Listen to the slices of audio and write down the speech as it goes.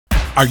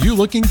Are you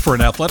looking for an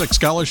athletic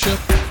scholarship?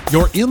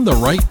 You're in the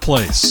right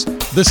place.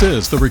 This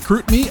is the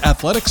Recruit Me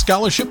Athletic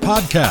Scholarship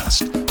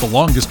Podcast, the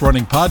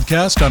longest-running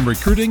podcast on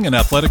recruiting and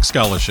athletic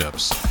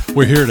scholarships.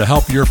 We're here to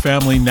help your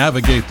family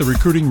navigate the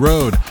recruiting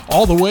road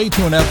all the way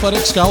to an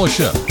athletic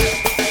scholarship.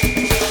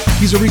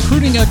 He's a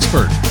recruiting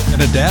expert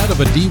and a dad of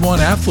a D1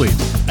 athlete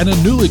and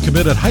a newly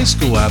committed high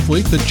school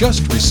athlete that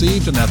just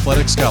received an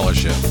athletic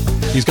scholarship.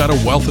 He's got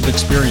a wealth of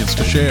experience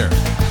to share.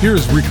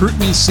 Here's Recruit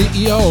Me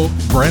CEO,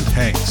 Brent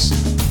Hanks.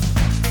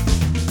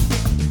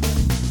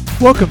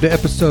 Welcome to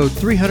episode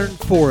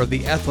 304 of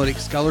the Athletic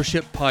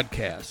Scholarship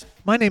Podcast.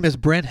 My name is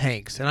Brent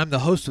Hanks, and I'm the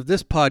host of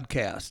this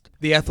podcast,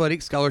 the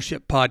Athletic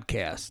Scholarship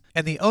Podcast,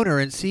 and the owner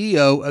and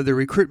CEO of the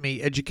Recruit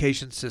Me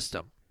education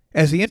system.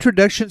 As the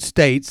introduction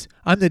states,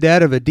 I'm the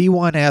dad of a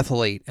D1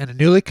 athlete and a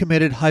newly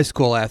committed high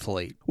school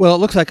athlete. Well, it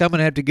looks like I'm going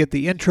to have to get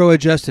the intro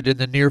adjusted in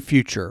the near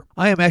future.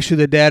 I am actually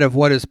the dad of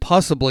what is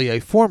possibly a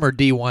former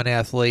D1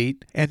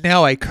 athlete and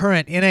now a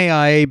current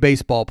NAIA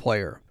baseball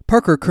player.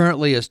 Parker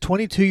currently is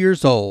 22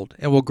 years old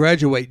and will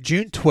graduate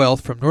June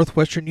 12th from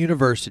Northwestern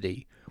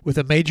University with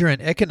a major in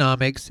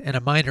economics and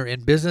a minor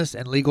in business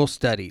and legal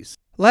studies.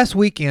 Last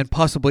weekend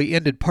possibly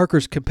ended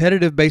Parker's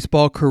competitive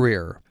baseball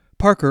career.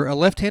 Parker, a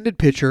left-handed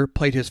pitcher,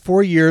 played his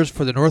 4 years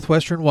for the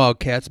Northwestern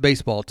Wildcats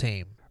baseball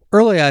team.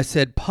 Earlier I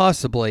said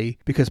possibly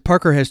because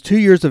Parker has 2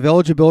 years of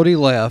eligibility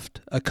left,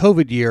 a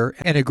COVID year,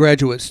 and a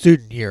graduate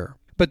student year.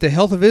 But the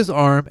health of his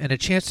arm and a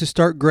chance to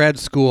start grad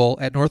school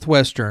at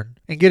Northwestern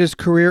and get his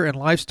career and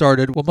life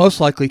started will most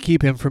likely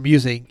keep him from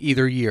using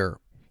either year.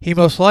 He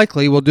most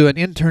likely will do an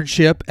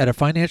internship at a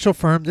financial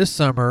firm this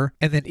summer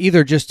and then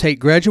either just take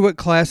graduate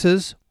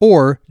classes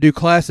or do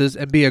classes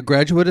and be a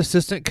graduate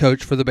assistant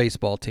coach for the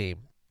baseball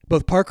team.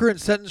 Both Parker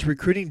and Sutton's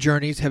recruiting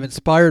journeys have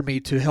inspired me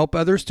to help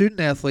other student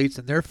athletes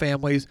and their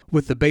families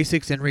with the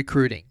basics in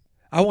recruiting.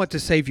 I want to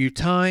save you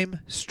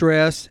time,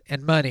 stress,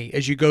 and money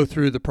as you go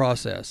through the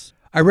process.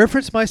 I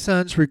reference my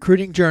son's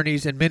recruiting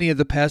journeys in many of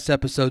the past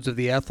episodes of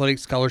the Athletic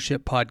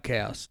Scholarship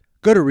Podcast.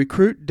 Go to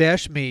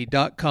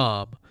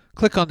recruit-me.com,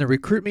 click on the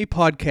Recruit Me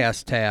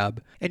Podcast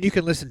tab, and you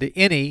can listen to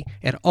any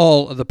and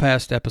all of the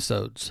past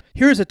episodes.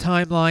 Here is a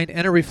timeline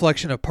and a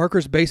reflection of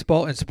Parker's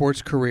baseball and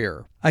sports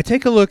career. I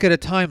take a look at a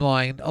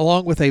timeline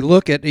along with a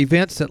look at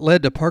events that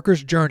led to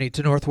Parker's journey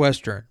to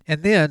Northwestern,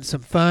 and then some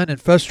fun and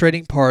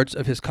frustrating parts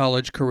of his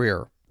college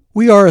career.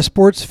 We are a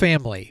sports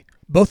family.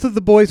 Both of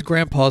the boys'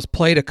 grandpas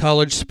played a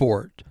college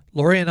sport.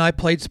 Lori and I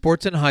played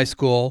sports in high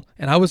school,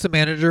 and I was the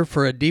manager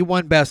for a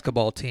D1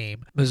 basketball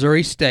team,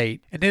 Missouri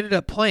State, and ended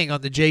up playing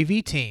on the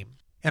JV team.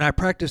 And I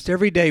practiced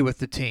every day with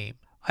the team.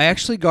 I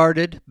actually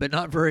guarded, but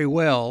not very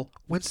well,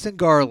 Winston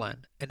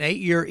Garland, an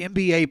 8-year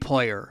NBA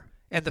player,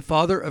 and the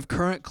father of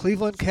current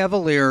Cleveland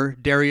Cavalier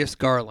Darius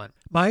Garland.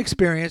 My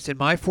experience in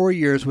my 4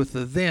 years with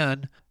the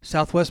then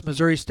Southwest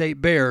Missouri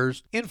State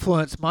Bears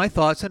influenced my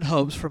thoughts and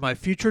hopes for my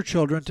future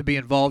children to be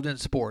involved in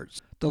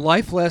sports. The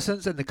life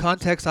lessons and the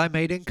contacts I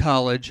made in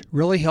college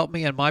really helped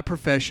me in my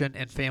profession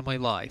and family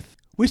life.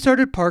 We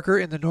started Parker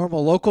in the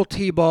normal local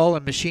t-ball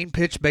and machine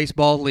pitch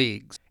baseball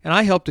leagues, and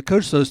I helped to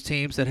coach those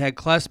teams that had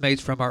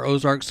classmates from our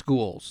Ozark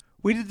schools.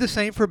 We did the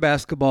same for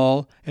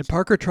basketball, and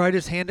Parker tried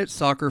his hand at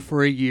soccer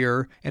for a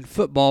year and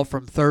football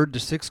from 3rd to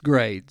 6th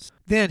grades.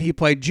 Then he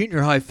played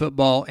junior high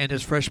football in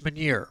his freshman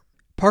year.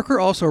 Parker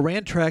also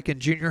ran track in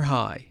junior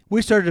high.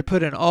 We started to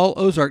put an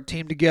all-Ozark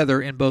team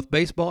together in both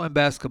baseball and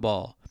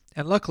basketball,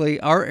 and luckily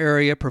our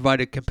area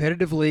provided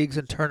competitive leagues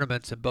and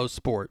tournaments in both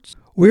sports.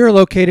 We are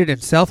located in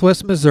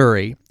southwest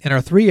Missouri and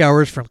are 3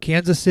 hours from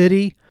Kansas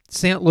City,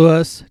 St.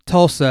 Louis,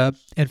 Tulsa,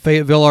 and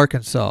Fayetteville,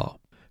 Arkansas.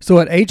 So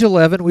at age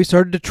 11, we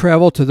started to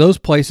travel to those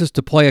places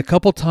to play a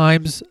couple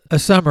times a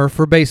summer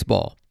for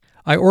baseball.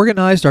 I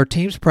organized our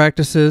team's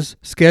practices,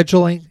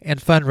 scheduling,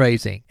 and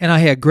fundraising, and I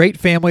had great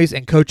families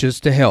and coaches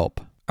to help.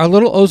 Our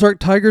little Ozark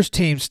Tigers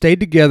team stayed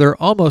together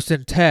almost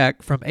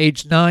intact from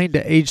age 9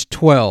 to age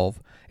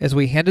 12 as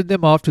we handed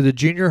them off to the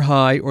junior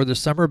high or the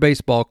summer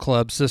baseball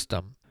club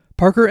system.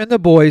 Parker and the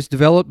boys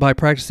developed by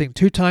practicing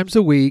 2 times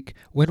a week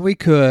when we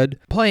could,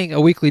 playing a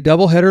weekly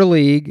doubleheader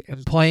league,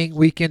 and playing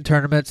weekend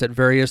tournaments at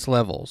various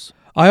levels.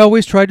 I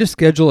always tried to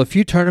schedule a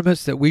few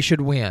tournaments that we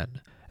should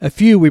win. A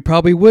few we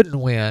probably wouldn't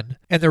win,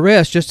 and the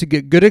rest just to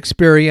get good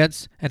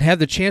experience and have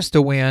the chance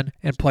to win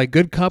and play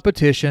good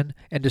competition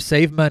and to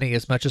save money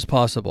as much as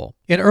possible.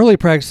 In early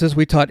practices,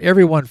 we taught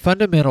everyone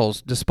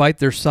fundamentals despite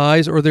their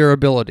size or their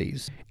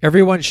abilities.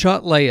 Everyone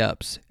shot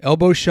layups,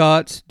 elbow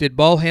shots, did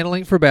ball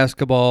handling for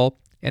basketball,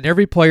 and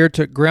every player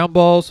took ground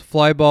balls,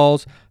 fly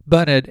balls,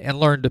 bunted, and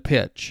learned to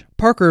pitch.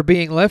 Parker,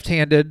 being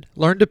left-handed,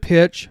 learned to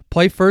pitch,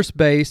 play first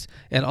base,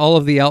 and all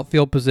of the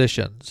outfield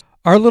positions.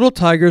 Our little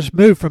Tigers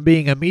moved from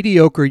being a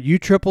mediocre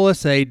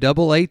USSSA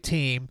AA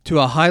team to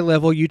a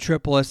high-level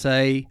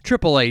USSSA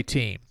AAA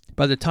team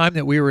by the time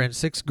that we were in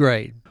 6th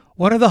grade.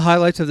 One of the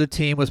highlights of the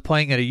team was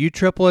playing at a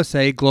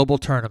USSSA global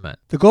tournament.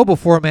 The global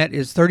format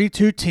is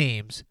 32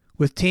 teams,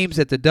 with teams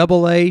at the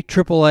AA,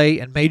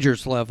 AAA, and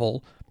majors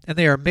level and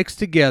they are mixed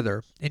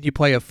together, and you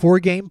play a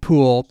 4-game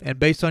pool, and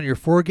based on your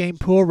 4-game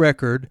pool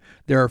record,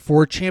 there are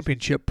 4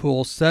 championship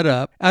pools set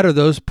up out of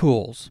those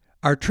pools.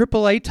 Our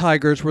AAA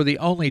Tigers were the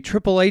only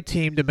AAA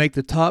team to make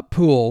the top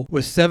pool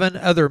with 7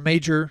 other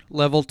major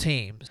level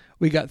teams.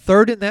 We got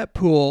 3rd in that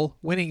pool,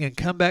 winning in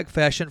comeback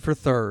fashion for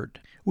 3rd.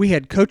 We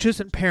had coaches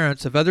and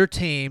parents of other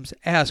teams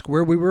ask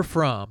where we were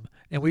from,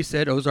 and we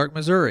said Ozark,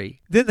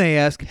 Missouri. Then they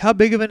asked how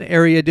big of an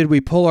area did we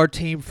pull our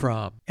team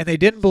from, and they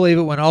didn't believe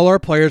it when all our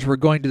players were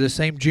going to the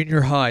same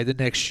junior high the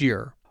next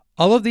year.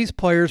 All of these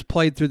players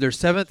played through their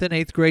 7th and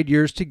 8th grade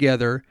years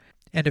together,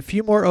 and a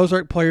few more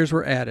Ozark players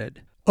were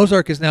added.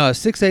 Ozark is now a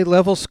 6A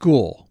level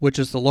school, which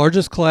is the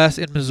largest class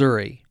in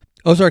Missouri.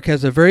 Ozark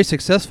has a very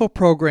successful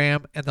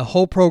program, and the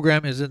whole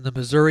program is in the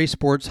Missouri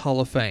Sports Hall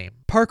of Fame.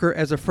 Parker,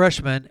 as a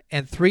freshman,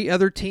 and 3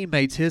 other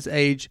teammates his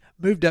age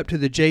moved up to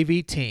the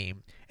JV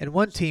team, and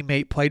 1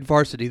 teammate played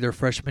varsity their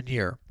freshman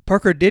year.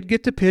 Parker did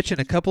get to pitch in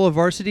a couple of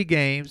varsity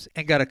games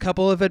and got a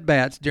couple of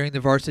at-bats during the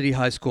varsity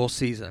high school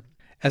season.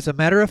 As a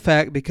matter of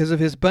fact, because of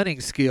his bunting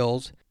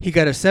skills, he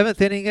got a 7th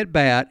inning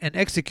at-bat and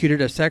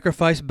executed a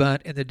sacrifice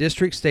bunt in the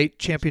District State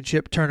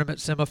Championship Tournament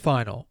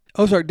semifinal.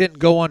 Ozark didn't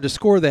go on to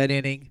score that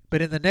inning,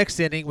 but in the next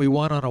inning we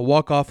won on a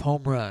walk-off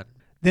home run.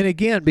 Then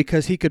again,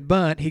 because he could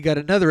bunt, he got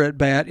another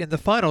at-bat in the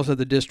finals of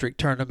the district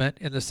tournament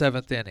in the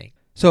 7th inning.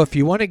 So if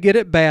you want to get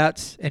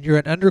at-bats and you're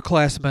an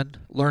underclassman,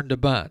 learn to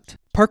bunt.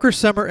 Parker's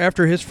summer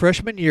after his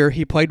freshman year,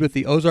 he played with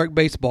the Ozark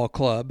Baseball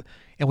Club,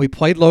 and we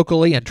played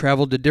locally and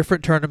traveled to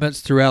different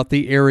tournaments throughout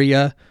the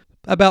area,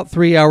 about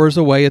 3 hours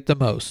away at the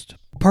most.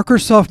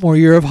 Parker's sophomore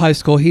year of high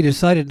school, he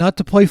decided not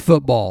to play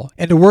football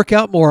and to work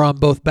out more on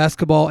both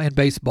basketball and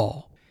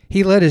baseball.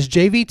 He led his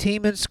JV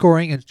team in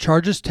scoring and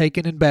charges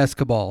taken in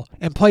basketball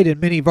and played in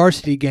many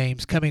varsity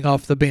games coming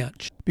off the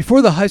bench.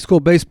 Before the high school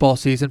baseball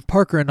season,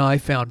 Parker and I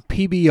found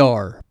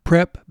PBR,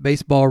 Prep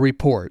Baseball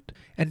Report,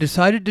 and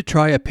decided to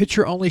try a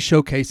pitcher-only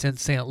showcase in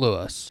St.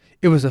 Louis.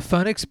 It was a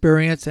fun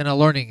experience and a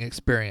learning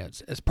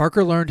experience, as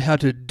Parker learned how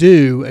to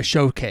do a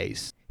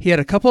showcase. He had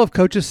a couple of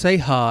coaches say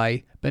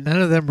hi, but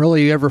none of them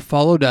really ever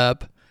followed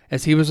up,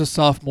 as he was a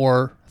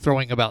sophomore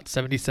throwing about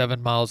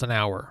 77 miles an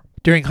hour.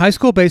 During high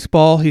school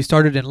baseball, he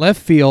started in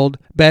left field,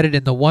 batted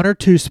in the 1 or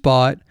 2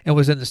 spot, and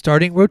was in the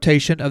starting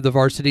rotation of the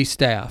varsity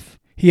staff.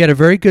 He had a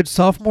very good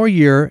sophomore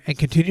year and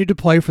continued to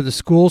play for the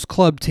school's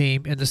club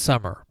team in the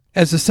summer.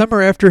 As the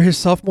summer after his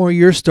sophomore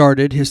year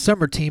started, his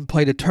summer team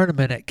played a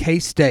tournament at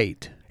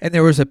K-State, and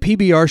there was a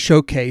PBR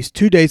showcase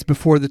 2 days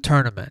before the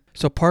tournament.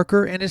 So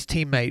Parker and his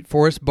teammate,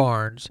 Forrest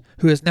Barnes,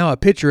 who is now a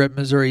pitcher at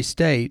Missouri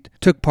State,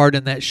 took part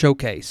in that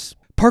showcase.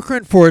 Parker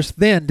and Forrest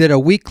then did a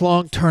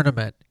week-long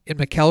tournament in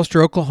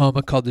McAlester,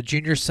 Oklahoma, called the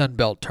Junior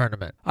Sunbelt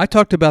Tournament. I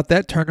talked about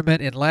that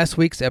tournament in last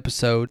week's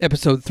episode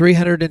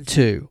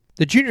 302.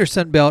 The Junior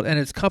Sunbelt and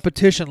its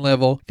competition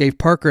level gave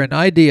Parker an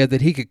idea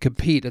that he could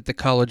compete at the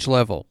college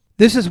level.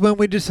 This is when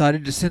we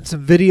decided to send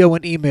some video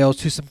and emails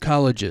to some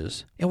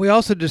colleges, and we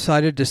also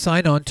decided to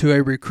sign on to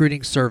a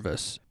recruiting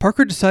service.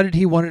 Parker decided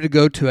he wanted to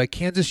go to a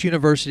Kansas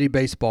University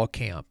baseball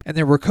camp, and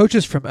there were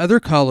coaches from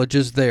other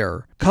colleges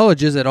there,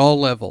 colleges at all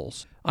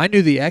levels. I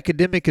knew the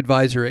academic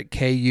advisor at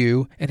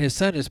KU, and his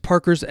son is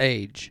Parker's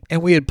age,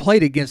 and we had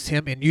played against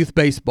him in youth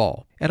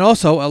baseball. And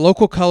also, a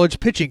local college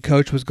pitching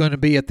coach was going to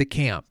be at the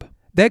camp.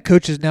 That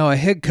coach is now a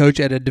head coach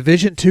at a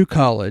Division II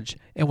college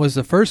and was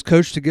the first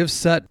coach to give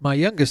Sut, my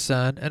youngest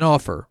son, an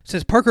offer.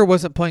 Since Parker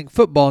wasn't playing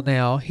football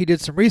now, he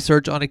did some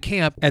research on a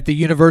camp at the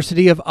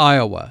University of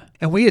Iowa,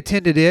 and we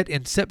attended it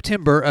in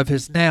September of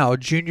his now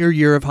junior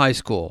year of high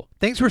school.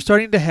 Things were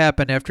starting to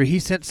happen after he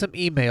sent some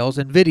emails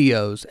and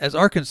videos, as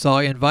Arkansas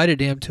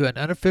invited him to an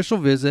unofficial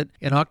visit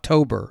in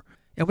October,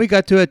 and we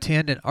got to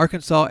attend an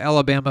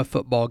Arkansas-Alabama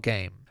football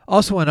game.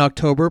 Also in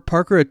October,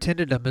 Parker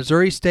attended a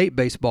Missouri State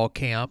baseball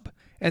camp,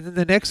 and then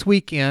the next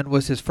weekend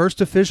was his first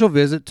official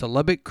visit to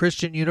Lubbock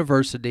Christian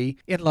University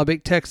in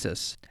Lubbock,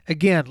 Texas.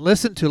 Again,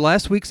 listen to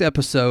last week's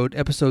episode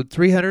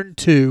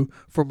 302,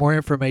 for more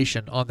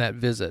information on that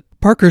visit.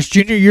 Parker's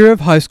junior year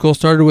of high school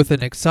started with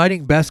an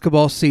exciting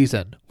basketball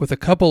season, with a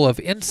couple of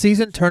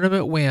in-season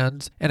tournament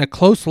wins and a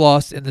close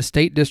loss in the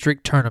state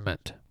district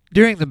tournament.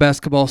 During the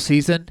basketball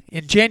season,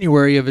 in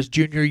January of his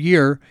junior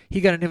year,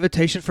 he got an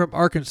invitation from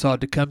Arkansas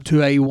to come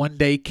to a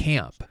one-day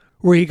camp,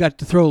 where he got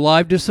to throw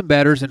live to some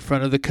batters in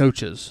front of the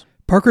coaches.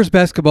 Parker's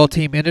basketball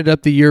team ended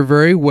up the year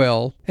very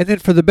well, and then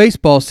for the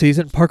baseball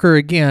season, Parker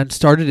again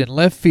started in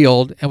left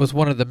field and was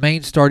one of the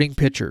main starting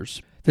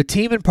pitchers. The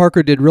team and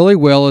Parker did really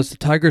well as the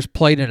Tigers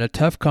played in a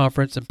tough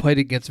conference and played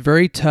against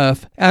very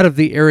tough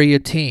out-of-the-area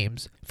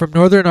teams from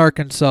northern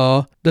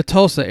Arkansas, the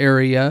Tulsa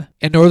area,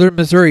 and northern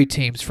Missouri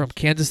teams from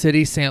Kansas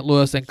City, St.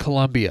 Louis, and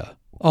Columbia,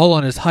 all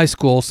on his high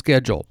school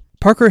schedule.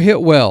 Parker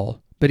hit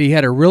well, but he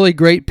had a really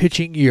great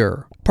pitching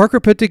year.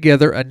 Parker put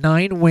together a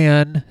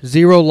 9-win,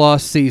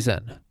 0-loss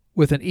season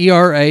with an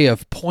ERA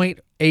of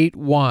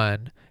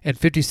 .81 and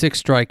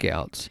 56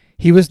 strikeouts.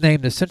 He was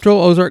named the Central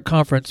Ozark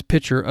Conference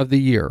Pitcher of the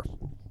Year.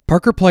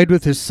 Parker played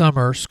with his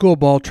summer school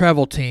ball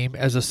travel team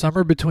as the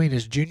summer between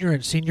his junior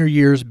and senior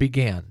years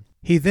began.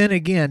 He then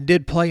again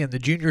did play in the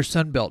Junior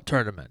Sunbelt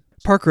Tournament.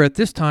 Parker at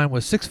this time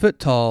was 6 foot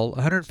tall,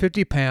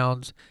 150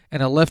 pounds,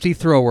 and a lefty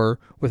thrower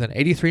with an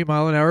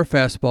 83-mile-an-hour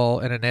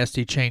fastball and a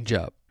nasty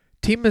changeup.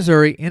 Team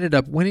Missouri ended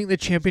up winning the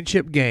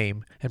championship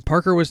game, and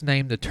Parker was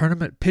named the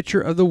Tournament Pitcher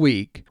of the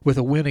Week with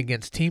a win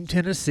against Team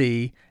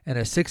Tennessee and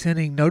a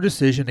 6-inning no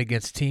decision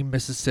against Team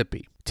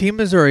Mississippi. Team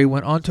Missouri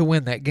went on to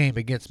win that game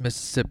against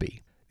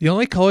Mississippi. The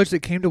only college that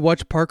came to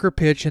watch Parker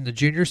pitch in the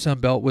Junior Sun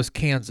Belt was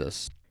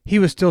Kansas. He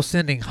was still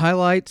sending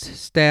highlights,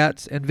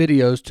 stats, and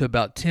videos to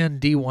about 10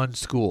 D1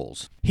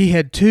 schools. He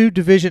had 2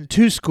 Division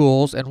II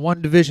schools and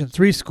 1 Division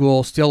III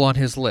school still on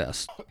his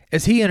list.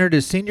 As he entered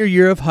his senior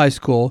year of high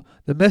school,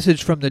 the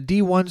message from the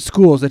D1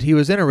 schools that he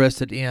was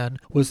interested in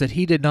was that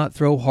he did not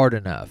throw hard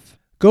enough.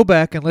 Go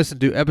back and listen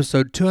to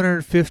episode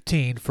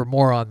 215 for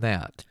more on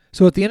that.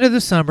 So at the end of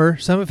the summer,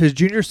 some of his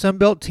Junior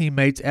Sunbelt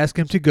teammates asked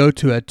him to go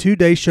to a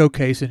 2-day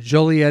showcase in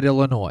Joliet,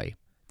 Illinois.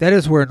 That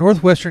is where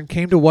Northwestern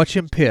came to watch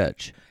him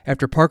pitch,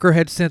 after Parker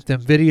had sent them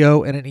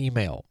video and an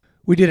email.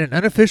 We did an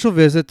unofficial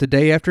visit the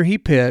day after he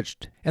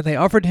pitched, and they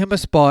offered him a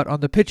spot on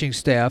the pitching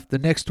staff the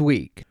next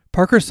week.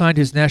 Parker signed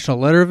his national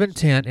letter of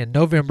intent in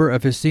November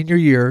of his senior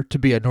year to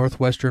be a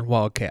Northwestern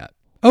Wildcat.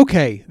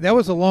 Okay, that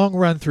was a long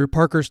run through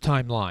Parker's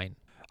timeline.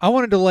 I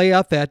wanted to lay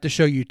out that to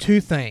show you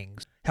 2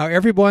 things: how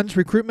everyone's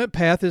recruitment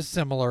path is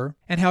similar,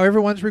 and how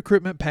everyone's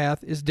recruitment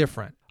path is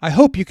different. I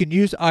hope you can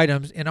use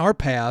items in our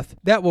path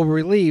that will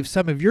relieve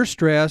some of your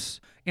stress,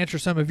 answer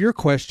some of your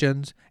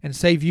questions, and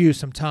save you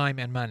some time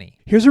and money.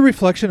 Here's a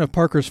reflection of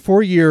Parker's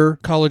 4-year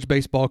college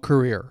baseball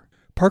career.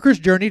 Parker's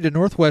journey to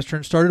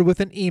Northwestern started with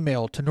an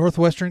email to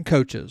Northwestern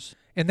coaches.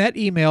 In that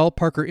email,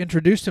 Parker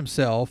introduced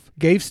himself,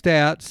 gave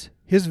stats,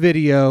 his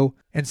video,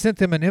 and sent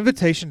them an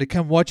invitation to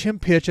come watch him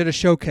pitch at a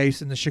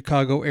showcase in the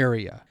Chicago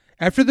area.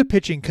 After the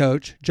pitching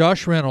coach,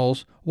 Josh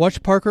Reynolds,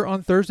 watched Parker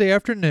on Thursday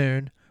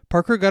afternoon,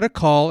 Parker got a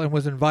call and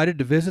was invited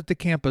to visit the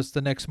campus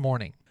the next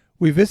morning.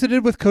 We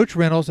visited with Coach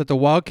Reynolds at the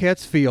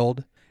Wildcats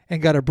field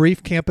and got a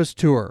brief campus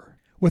tour.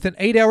 With an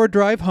 8-hour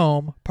drive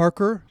home,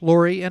 Parker,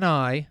 Lori, and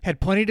I had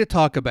plenty to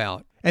talk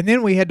about. And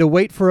then we had to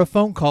wait for a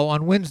phone call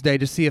on Wednesday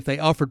to see if they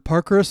offered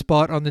Parker a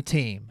spot on the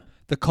team.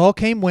 The call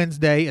came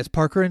Wednesday as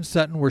Parker and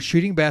Sutton were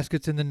shooting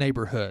baskets in the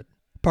neighborhood.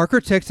 Parker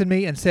texted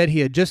me and said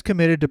he had just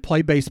committed to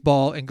play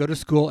baseball and go to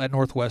school at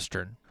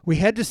Northwestern. We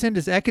had to send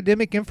his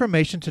academic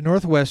information to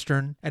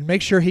Northwestern and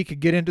make sure he could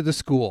get into the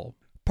school.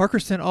 Parker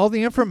sent all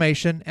the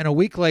information, and a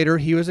week later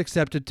he was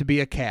accepted to be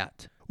a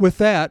Cat. With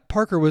that,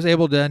 Parker was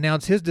able to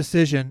announce his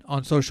decision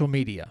on social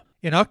media.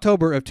 In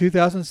October of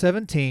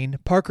 2017,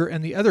 Parker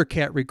and the other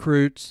Cat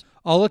recruits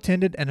all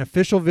attended an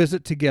official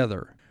visit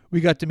together.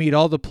 We got to meet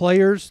all the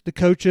players, the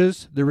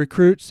coaches, the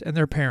recruits, and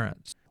their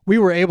parents. We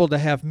were able to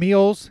have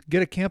meals,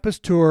 get a campus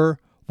tour,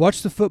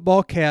 watch the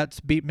football Cats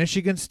beat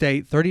Michigan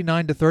State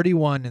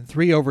 39-31 in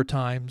 3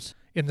 overtimes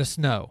in the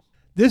snow.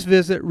 This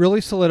visit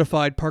really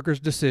solidified Parker's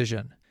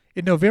decision.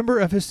 In November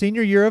of his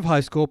senior year of high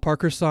school,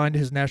 Parker signed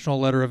his national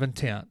letter of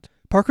intent.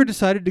 Parker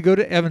decided to go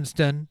to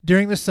Evanston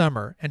during the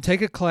summer and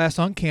take a class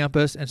on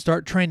campus and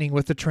start training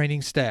with the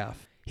training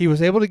staff. He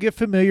was able to get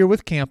familiar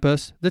with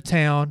campus, the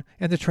town,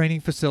 and the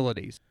training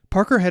facilities.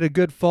 Parker had a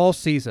good fall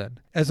season,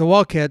 as the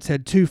Wildcats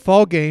had 2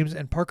 fall games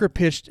and Parker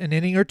pitched an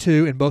inning or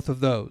 2 in both of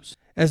those.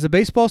 As the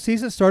baseball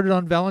season started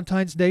on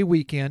Valentine's Day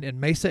weekend in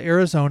Mesa,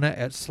 Arizona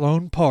at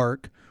Sloan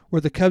Park,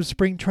 where the Cubs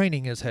spring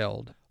training is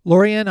held,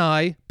 Lori and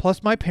I,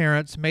 plus my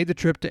parents, made the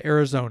trip to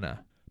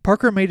Arizona.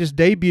 Parker made his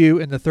debut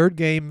in the 3rd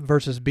game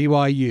versus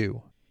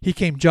BYU. He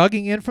came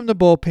jogging in from the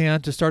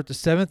bullpen to start the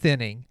 7th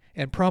inning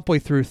and promptly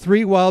threw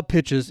 3 wild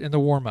pitches in the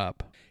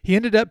warm-up. He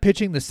ended up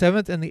pitching the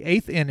 7th and the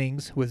 8th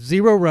innings with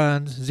 0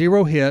 runs,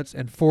 0 hits,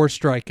 and 4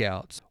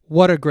 strikeouts.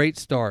 What a great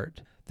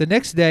start. The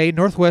next day,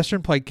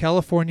 Northwestern played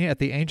California at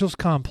the Angels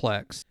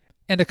Complex,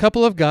 and a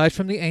couple of guys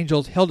from the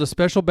Angels held a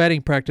special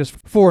batting practice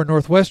for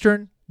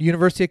Northwestern,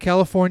 University of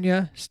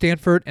California,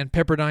 Stanford, and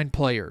Pepperdine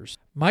players.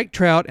 Mike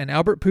Trout and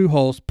Albert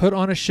Pujols put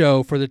on a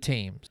show for the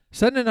teams.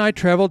 Sutton and I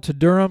traveled to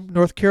Durham,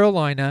 North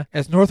Carolina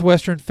as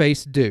Northwestern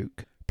faced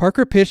Duke.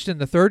 Parker pitched in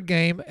the 3rd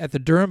game at the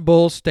Durham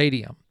Bulls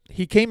Stadium.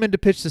 He came in to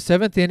pitch the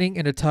 7th inning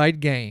in a tied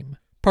game.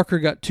 Parker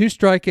got 2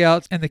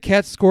 strikeouts, and the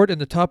Cats scored in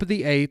the top of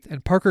the 8th,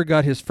 and Parker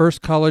got his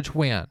first college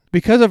win.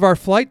 Because of our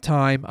flight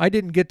time, I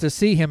didn't get to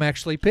see him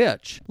actually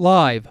pitch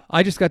live.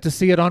 I just got to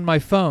see it on my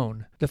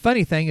phone. The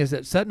funny thing is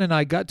that Sutton and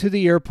I got to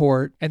the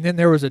airport, and then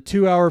there was a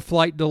 2-hour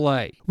flight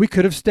delay. We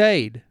could have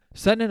stayed.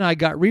 Sutton and I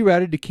got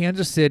rerouted to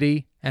Kansas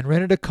City and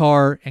rented a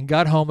car and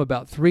got home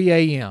about 3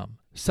 a.m.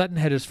 Sutton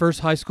had his first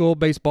high school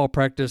baseball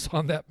practice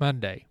on that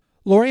Monday.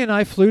 Lori and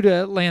I flew to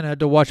Atlanta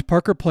to watch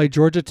Parker play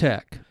Georgia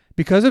Tech.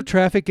 Because of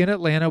traffic in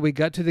Atlanta, we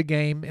got to the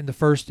game in the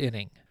 1st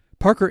inning.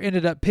 Parker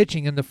ended up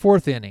pitching in the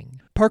 4th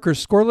inning.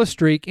 Parker's scoreless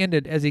streak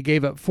ended as he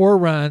gave up 4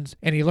 runs,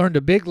 and he learned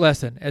a big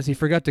lesson as he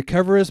forgot to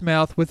cover his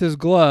mouth with his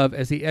glove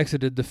as he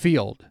exited the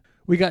field.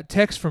 We got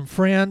texts from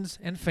friends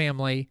and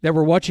family that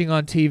were watching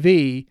on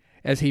TV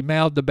as he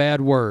mouthed the bad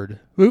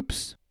word.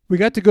 Oops. We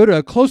got to go to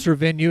a closer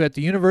venue at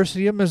the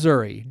University of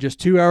Missouri, just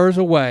 2 hours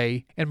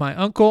away, and my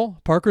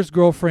uncle, Parker's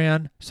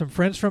girlfriend, some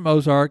friends from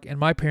Ozark, and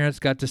my parents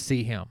got to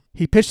see him.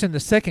 He pitched in the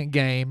second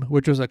game,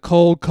 which was a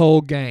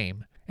cold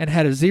game, and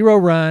had a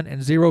 0-run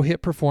and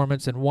 0-hit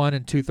performance in 1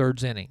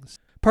 2/3 innings.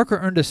 Parker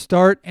earned a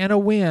start and a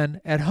win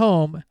at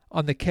home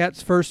on the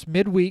Cats' first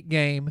midweek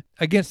game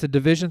against a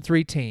Division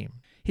III team.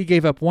 He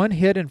gave up 1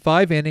 hit in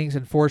 5 innings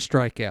and 4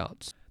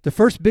 strikeouts. The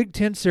first Big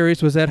Ten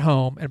series was at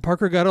home, and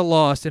Parker got a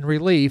loss in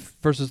relief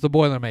versus the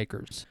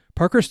Boilermakers.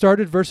 Parker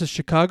started versus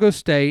Chicago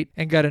State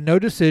and got a no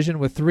decision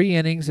with 3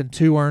 innings and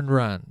 2 earned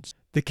runs.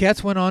 The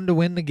Cats went on to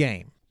win the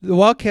game. The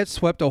Wildcats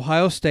swept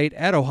Ohio State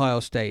at Ohio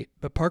State,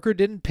 but Parker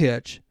didn't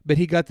pitch, but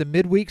he got the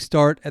midweek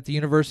start at the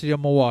University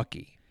of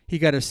Milwaukee. He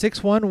got a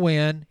 6-1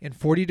 win in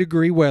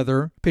 40-degree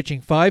weather,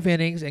 pitching 5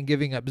 innings and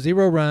giving up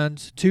 0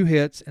 runs, 2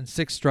 hits, and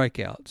 6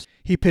 strikeouts.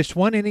 He pitched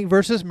 1 inning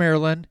versus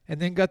Maryland and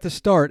then got the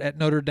start at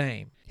Notre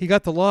Dame. He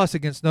got the loss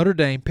against Notre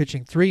Dame,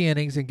 pitching 3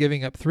 innings and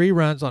giving up 3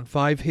 runs on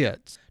 5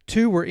 hits.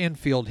 2 were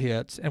infield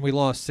hits, and we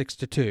lost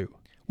 6-2.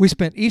 We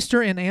spent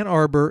Easter in Ann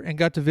Arbor and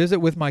got to visit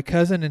with my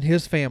cousin and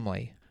his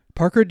family.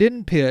 Parker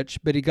didn't pitch,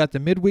 but he got the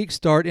midweek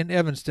start in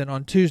Evanston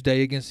on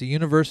Tuesday against the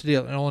University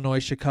of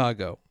Illinois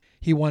Chicago.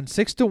 He won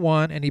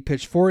 6-1, and he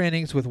pitched 4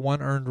 innings with 1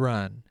 earned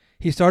run.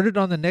 He started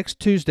on the next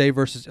Tuesday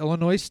versus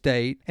Illinois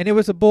State, and it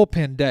was a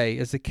bullpen day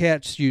as the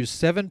Cats used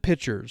 7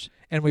 pitchers,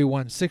 and we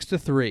won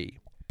 6-3.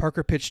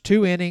 Parker pitched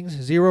 2 innings,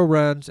 0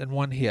 runs, and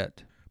 1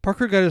 hit.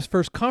 Parker got his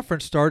first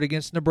conference start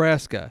against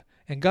Nebraska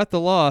and got the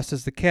loss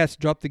as the Cats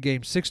dropped the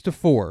game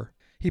 6-4.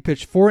 He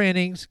pitched 4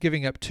 innings,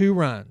 giving up 2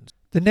 runs.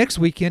 The next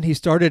weekend he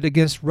started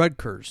against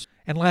Rutgers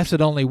and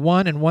lasted only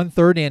 1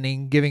 1/3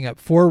 inning, giving up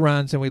 4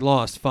 runs, and we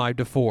lost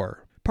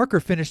 5-4.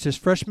 Parker finished his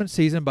freshman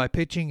season by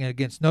pitching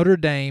against Notre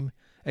Dame,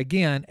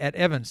 again at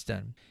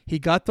Evanston. He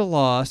got the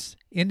loss,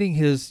 ending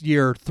his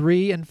year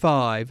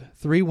 3-5,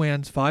 3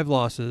 wins, 5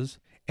 losses,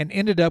 and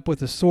ended up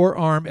with a sore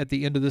arm at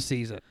the end of the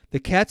season. The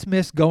Cats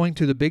missed going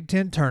to the Big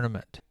Ten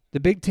tournament. The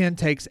Big Ten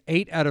takes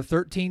 8 out of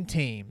 13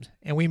 teams,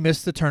 and we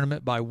missed the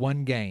tournament by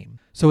 1 game.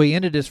 So he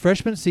ended his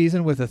freshman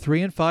season with a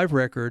 3-5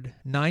 record,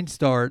 9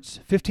 starts,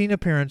 15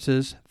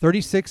 appearances,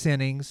 36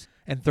 innings,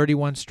 and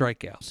 31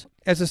 strikeouts.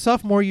 As the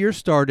sophomore year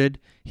started,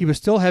 he was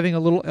still having a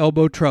little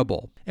elbow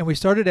trouble, and we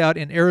started out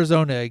in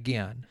Arizona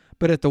again,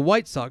 but at the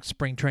White Sox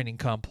spring training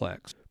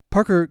complex.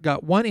 Parker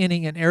got 1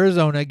 inning in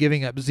Arizona,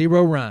 giving up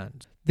 0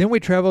 runs. Then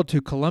we traveled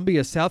to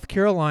Columbia, South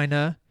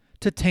Carolina,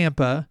 to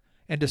Tampa,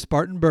 and to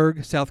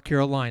Spartanburg, South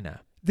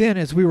Carolina. Then,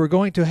 as we were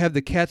going to have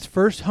the Cats'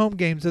 first home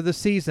games of the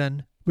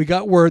season, we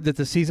got word that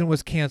the season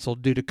was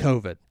canceled due to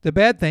COVID. The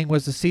bad thing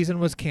was the season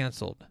was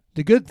canceled.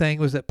 The good thing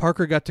was that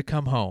Parker got to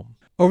come home.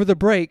 Over the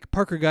break,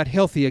 Parker got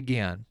healthy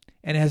again,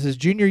 and as his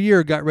junior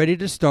year got ready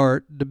to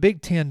start, the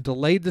Big Ten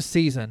delayed the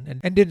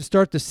season and didn't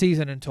start the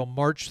season until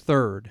March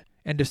 3rd,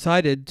 and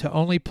decided to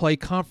only play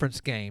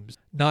conference games,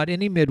 not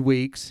any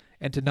midweeks,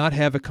 and to not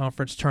have a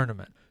conference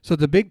tournament. So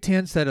the Big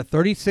Ten set a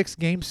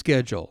 36-game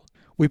schedule.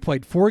 We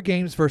played 4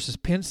 games versus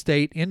Penn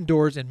State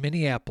indoors in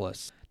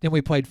Minneapolis. Then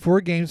we played 4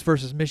 games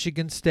versus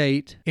Michigan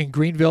State in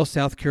Greenville,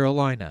 South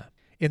Carolina.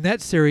 In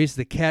that series,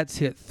 the Cats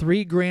hit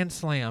 3 grand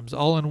slams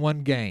all in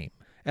 1 game.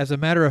 As a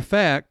matter of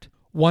fact,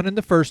 1 in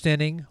the first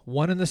inning,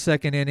 1 in the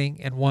second inning,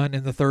 and 1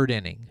 in the third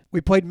inning.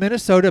 We played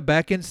Minnesota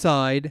back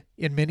inside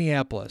in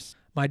Minneapolis.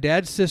 My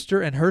dad's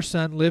sister and her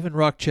son live in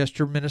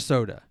Rochester,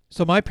 Minnesota.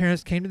 So my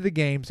parents came to the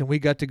games and we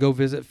got to go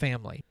visit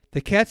family.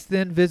 The Cats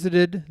then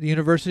visited the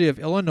University of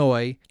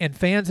Illinois, and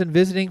fans and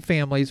visiting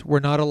families were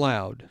not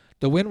allowed.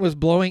 The wind was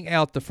blowing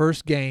out the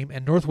first game,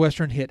 and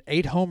Northwestern hit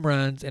 8 home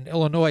runs and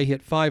Illinois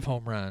hit 5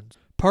 home runs.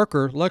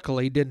 Parker,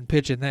 luckily, didn't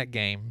pitch in that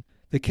game.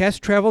 The Cats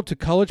traveled to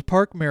College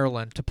Park,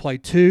 Maryland to play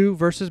 2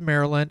 versus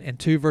Maryland and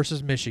 2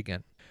 versus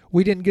Michigan.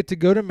 We didn't get to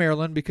go to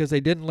Maryland because they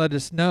didn't let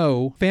us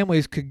know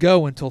families could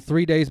go until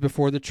 3 days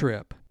before the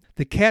trip.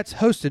 The Cats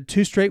hosted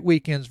 2 straight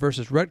weekends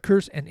versus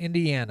Rutgers and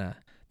Indiana.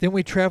 Then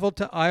we traveled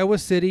to Iowa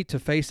City to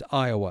face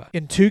Iowa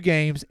in 2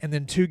 games and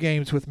then 2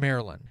 games with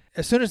Maryland.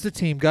 As soon as the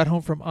team got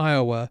home from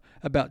Iowa,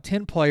 about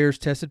 10 players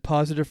tested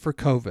positive for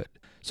COVID.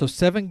 So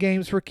 7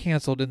 games were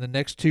canceled in the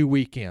next 2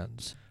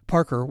 weekends.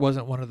 Parker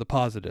wasn't one of the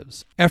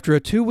positives. After a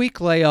 2-week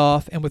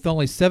layoff and with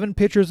only 7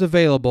 pitchers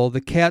available,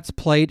 the Cats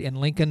played in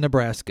Lincoln,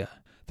 Nebraska.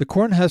 The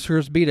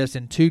Cornhuskers beat us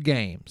in 2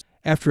 games.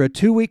 After a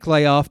 2-week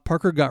layoff,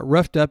 Parker got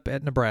roughed up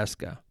at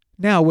Nebraska.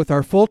 Now, with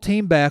our full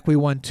team back, we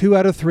won 2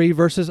 out of 3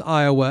 versus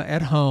Iowa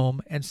at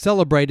home and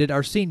celebrated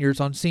our seniors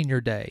on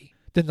Senior Day.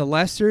 Then the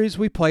last series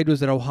we played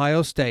was at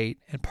Ohio State,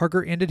 and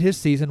Parker ended his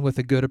season with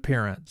a good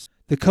appearance.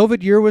 The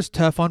COVID year was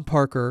tough on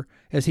Parker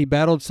as he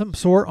battled some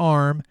sore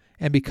arm,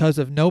 and because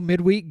of no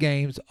midweek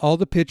games, all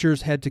the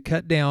pitchers had to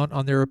cut down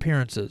on their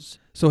appearances.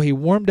 So he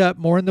warmed up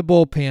more in the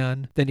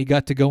bullpen than he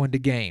got to go into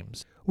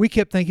games. We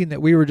kept thinking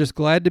that we were just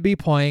glad to be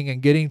playing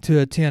and getting to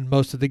attend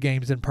most of the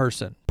games in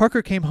person.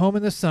 Parker came home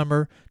in the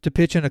summer to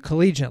pitch in a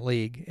collegiate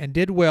league and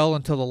did well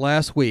until the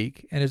last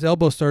week, and his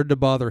elbow started to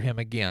bother him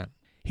again.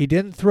 He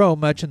didn't throw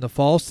much in the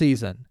fall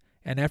season,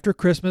 and after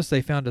Christmas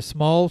they found a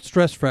small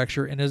stress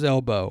fracture in his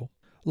elbow.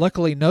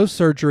 Luckily, no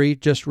surgery,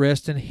 just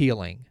rest and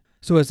healing.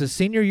 So as his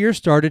senior year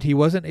started, he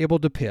wasn't able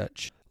to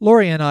pitch.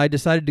 Lori and I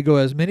decided to go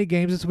as many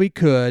games as we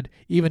could,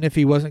 even if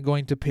he wasn't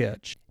going to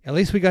pitch. At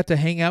least we got to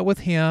hang out with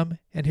him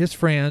and his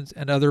friends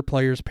and other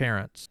players'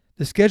 parents.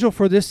 The schedule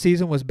for this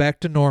season was back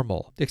to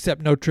normal,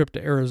 except no trip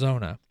to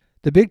Arizona.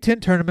 The Big Ten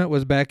tournament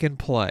was back in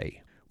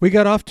play. We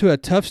got off to a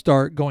tough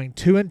start, going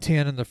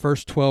 2-10 in the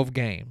first 12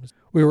 games.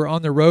 We were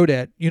on the road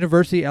at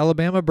University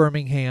Alabama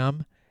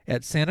Birmingham,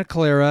 at Santa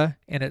Clara,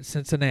 and at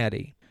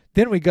Cincinnati.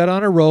 Then we got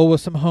on a roll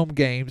with some home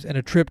games and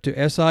a trip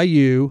to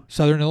SIU,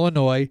 Southern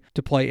Illinois,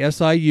 to play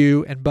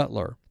SIU and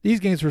Butler. These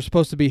games were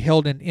supposed to be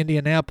held in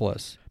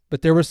Indianapolis,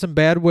 but there was some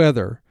bad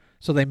weather,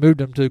 so they moved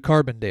them to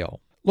Carbondale.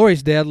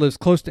 Lori's dad lives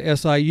close to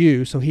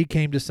SIU, so he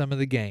came to some of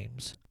the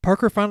games.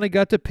 Parker finally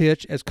got to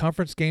pitch as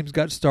conference games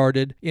got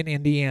started in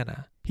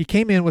Indiana. He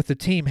came in with the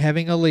team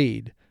having a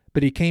lead,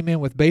 but he came in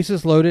with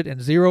bases loaded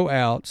and 0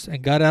 outs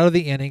and got out of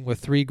the inning with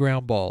 3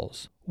 ground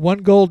balls. 1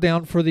 goal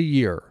down for the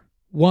year.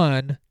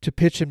 1, to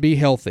pitch and be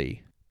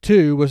healthy.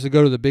 2 was to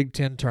go to the Big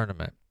Ten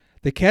tournament.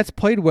 The Cats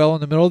played well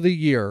in the middle of the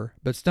year,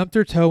 but stumped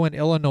their toe in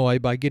Illinois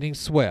by getting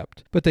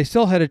swept, but they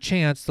still had a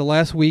chance the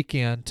last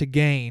weekend to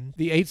gain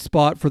the 8th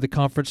spot for the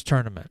conference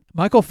tournament.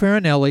 Michael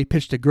Farinelli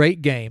pitched a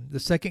great game,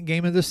 the second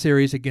game of the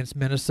series against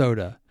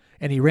Minnesota,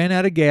 and he ran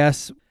out of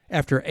gas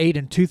after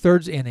 8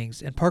 2/3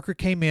 innings, and Parker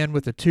came in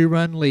with a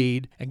 2-run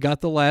lead and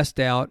got the last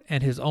out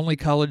and his only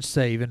college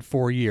save in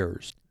 4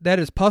 years. That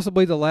is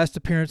possibly the last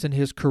appearance in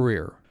his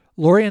career.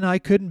 Lori and I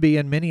couldn't be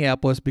in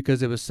Minneapolis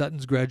because it was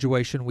Sutton's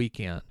graduation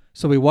weekend.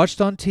 So we watched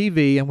on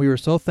TV, and we were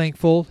so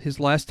thankful his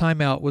last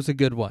time out was a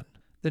good one.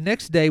 The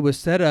next day was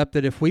set up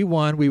that if we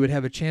won, we would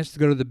have a chance to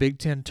go to the Big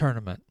Ten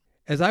tournament.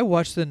 As I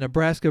watched the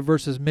Nebraska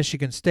versus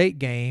Michigan State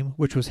game,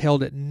 which was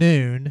held at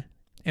noon,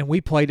 and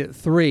we played at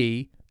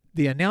 3,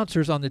 the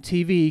announcers on the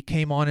TV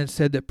came on and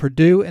said that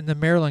Purdue and the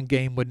Maryland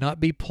game would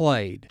not be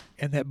played,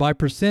 and that by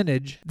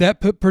percentage,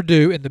 that put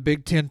Purdue in the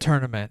Big Ten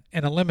tournament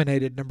and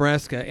eliminated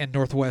Nebraska and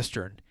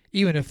Northwestern,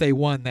 even if they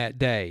won that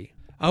day.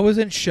 I was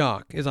in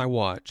shock as I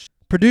watched.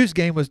 Purdue's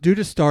game was due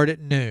to start at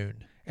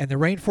noon, and the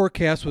rain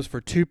forecast was for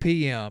 2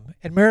 p.m.,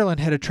 and Maryland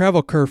had a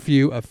travel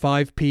curfew of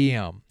 5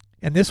 p.m.,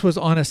 and this was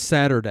on a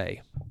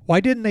Saturday. Why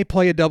didn't they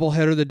play a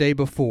doubleheader the day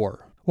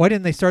before? Why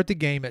didn't they start the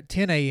game at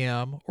 10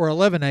 a.m. or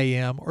 11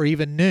 a.m. or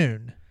even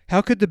noon?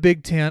 How could the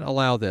Big Ten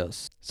allow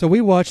this? So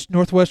we watched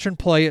Northwestern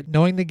play it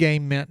knowing the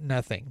game meant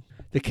nothing.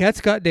 The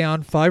Cats got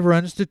down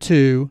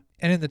 5-2,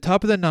 and in the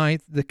top of the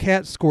 9th, the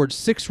Cats scored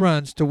 6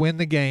 runs to win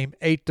the game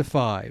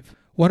 8-5.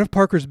 One of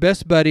Parker's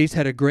best buddies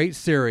had a great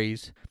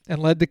series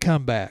and led the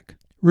comeback.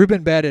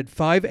 Ruben batted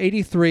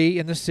 .583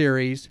 in the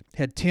series,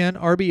 had 10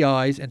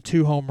 RBIs and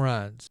 2 home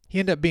runs. He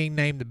ended up being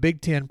named the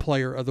Big Ten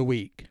Player of the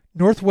Week.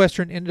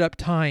 Northwestern ended up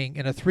tying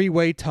in a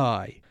 3-way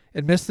tie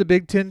and missed the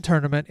Big Ten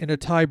tournament in a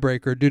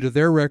tiebreaker due to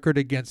their record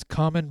against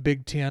common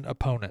Big Ten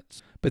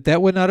opponents. But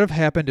that would not have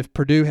happened if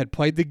Purdue had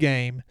played the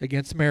game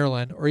against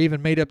Maryland or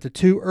even made up the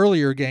 2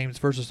 earlier games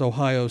versus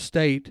Ohio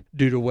State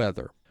due to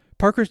weather.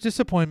 Parker's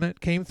disappointment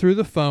came through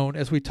the phone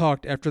as we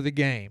talked after the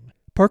game.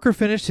 Parker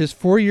finished his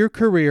 4-year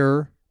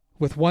career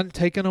with 1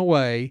 taken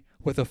away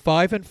with a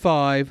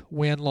 5-5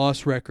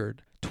 win-loss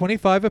record,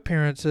 25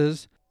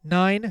 appearances,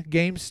 9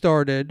 games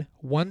started,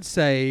 1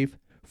 save,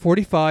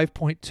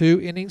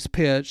 45.2 innings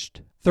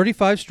pitched,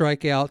 35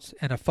 strikeouts,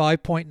 and a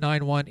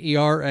 5.91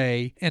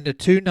 ERA and a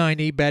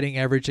 .290 batting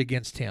average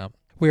against him.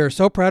 We are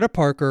so proud of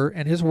Parker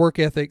and his work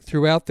ethic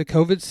throughout the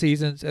COVID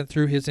seasons and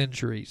through his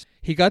injuries.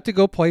 He got to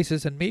go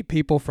places and meet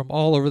people from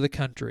all over the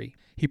country.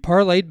 He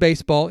parlayed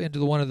baseball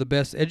into one of the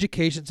best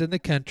educations in the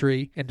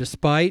country, and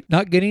despite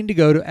not getting to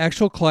go to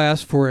actual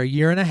class for a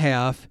year and a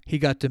half, he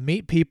got to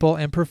meet people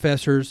and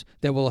professors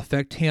that will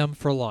affect him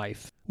for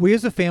life. We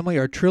as a family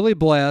are truly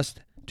blessed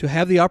to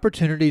have the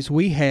opportunities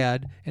we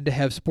had and to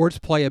have sports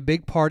play a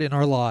big part in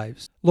our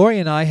lives. Lori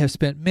and I have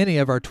spent many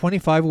of our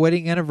 25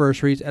 wedding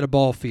anniversaries at a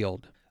ball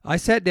field. I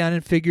sat down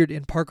and figured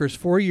in Parker's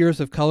 4 years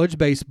of college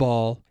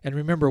baseball, and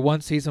remember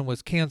one season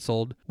was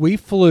canceled, we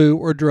flew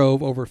or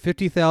drove over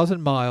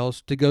 50,000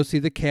 miles to go see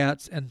the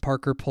Cats and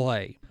Parker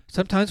play.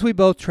 Sometimes we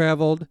both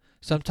traveled,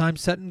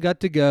 sometimes Sutton got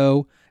to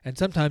go, and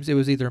sometimes it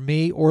was either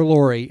me or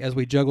Lori as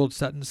we juggled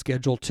Sutton's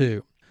schedule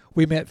too.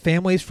 We met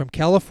families from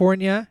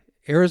California,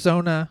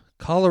 Arizona,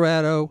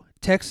 Colorado,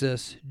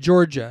 Texas,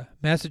 Georgia,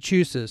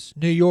 Massachusetts,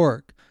 New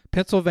York,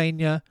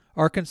 Pennsylvania,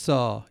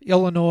 Arkansas,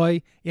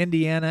 Illinois,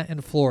 Indiana,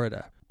 and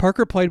Florida.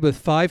 Parker played with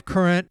 5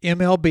 current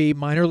MLB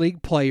minor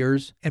league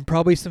players and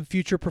probably some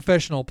future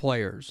professional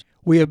players.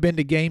 We have been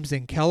to games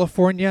in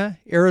California,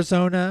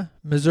 Arizona,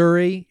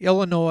 Missouri,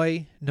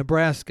 Illinois,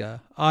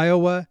 Nebraska,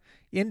 Iowa,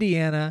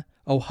 Indiana,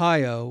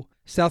 Ohio,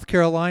 South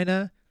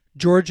Carolina,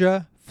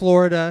 Georgia,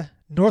 Florida,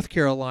 North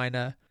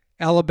Carolina,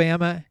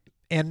 Alabama,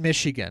 and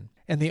Michigan.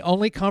 And the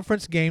only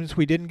conference games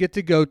we didn't get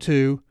to go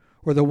to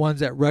were the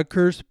ones at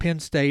Rutgers, Penn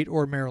State,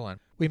 or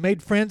Maryland. We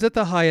made friends at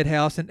the Hyatt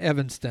House in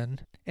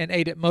Evanston and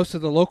ate at most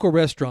of the local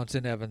restaurants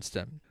in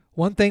Evanston.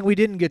 One thing we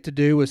didn't get to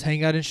do was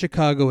hang out in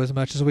Chicago as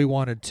much as we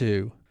wanted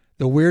to.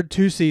 The weird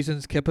 2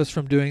 seasons kept us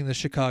from doing the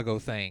Chicago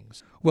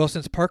things. Well,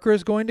 since Parker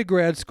is going to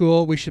grad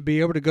school, we should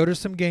be able to go to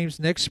some games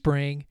next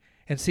spring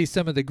and see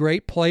some of the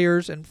great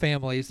players and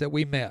families that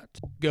we met.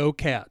 Go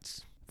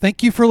Cats!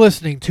 Thank you for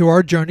listening to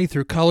our journey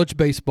through college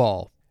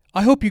baseball.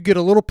 I hope you get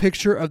a little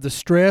picture of the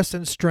stress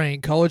and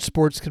strain college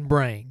sports can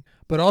bring,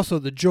 but also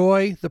the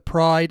joy, the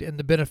pride, and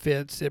the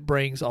benefits it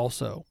brings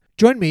also.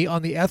 Join me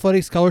on the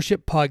Athletic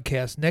Scholarship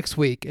Podcast next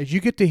week as you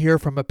get to hear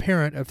from a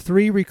parent of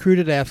 3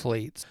 recruited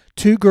athletes,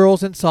 2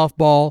 girls in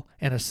softball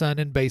and a son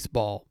in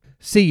baseball.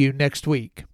 See you next week.